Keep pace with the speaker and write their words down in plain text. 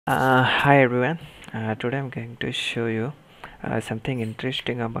Hi everyone. Today I'm going to show you something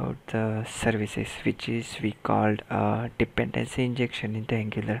interesting about the services, which is we called dependency injection in the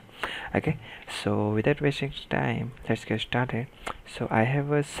Angular. Okay, so without wasting time, let's get started. So I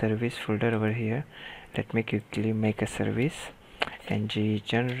have a service folder over here. Let me quickly make a service. Ng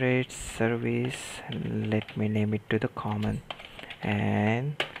generate service. Let me name it to the common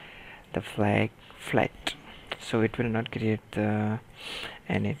and the flag flat. So it will not create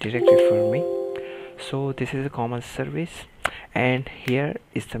any directory for me. So this is a common service, and here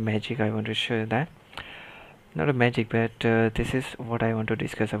is the magic I want to show you. That not a magic, but this is what I want to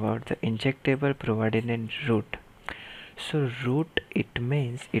discuss about the injectable provided in root. So root, it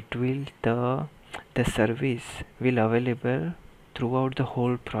means it will the service will available throughout the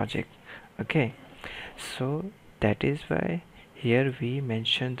whole project. Okay, so that is why here we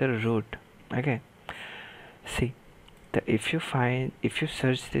mention the root. Okay, see, if you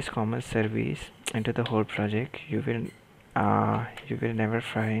search this common service into the whole project, you will never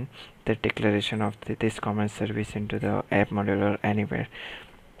find the declaration of this common service into the app module or anywhere.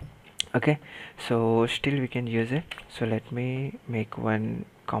 Okay, so still we can use it. So let me make one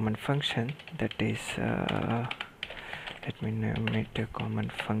common function, that is let me name it a common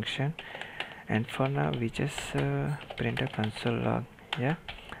function, and for now we just print a console log. Yeah,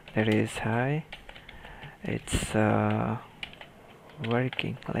 that is hi, it's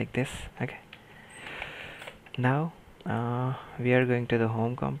working like this. Okay, now we are going to the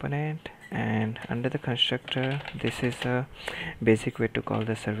home component, and under the constructor, this is a basic way to call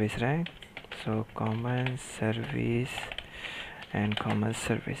the service, right? So common service and common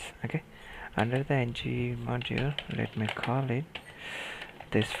service. Okay, under the ng module, let me call it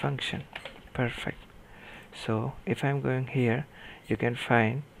this function. Perfect. So if I'm going here, you can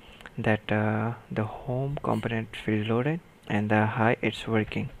find that the home component will loaded and the hi, it's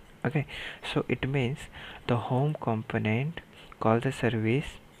working. Okay, so it means the home component call the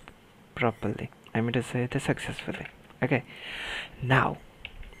service properly, I mean to say the successfully. Okay, now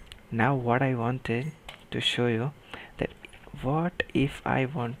what I wanted to show you, that what if I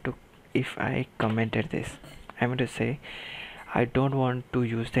want to, if I commented this, I mean to say I don't want to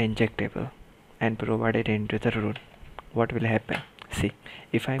use the injectable and provide it into the root, what will happen? See,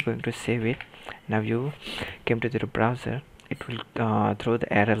 if I'm going to save it, now you came to the browser, it will throw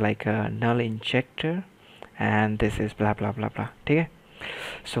the error like a null injector, and this is blah blah blah blah. Okay,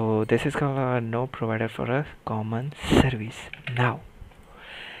 so this is called a no provider for a common service. Now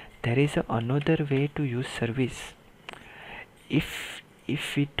there is another way to use service. If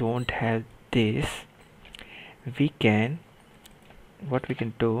we don't have this, we can, what we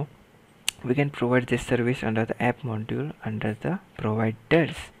can do, we can provide this service under the app module under the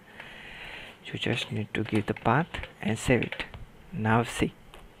providers. You just need to give the path and save it. Now see,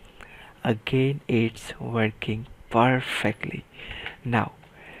 again it's working perfectly. Now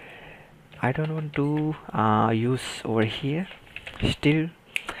I don't want to use over here, still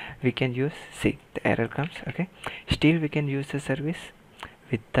we can use, see the error comes. Okay, still we can use the service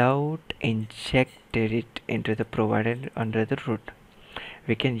without injected it into the provider under the root.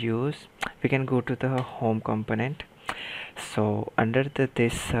 We can go to the home component. So under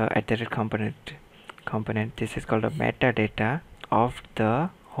this at the component, this is called a metadata of the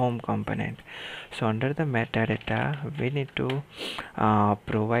home component. So under the metadata, we need to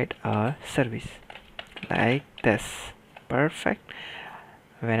provide a service like this. Perfect.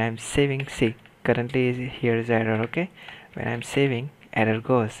 When I'm saving, see, currently here is error. Okay, when I'm saving, error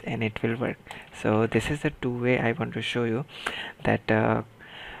goes and it will work. So this is the two way I want to show you, that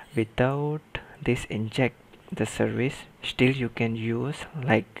without this inject the service, still you can use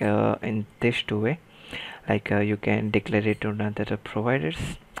like in this two way, like you can declare it under the providers,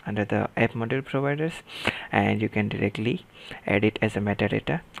 under the app module providers, and you can directly add it as a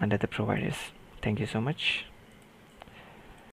metadata under the providers. Thank you so much.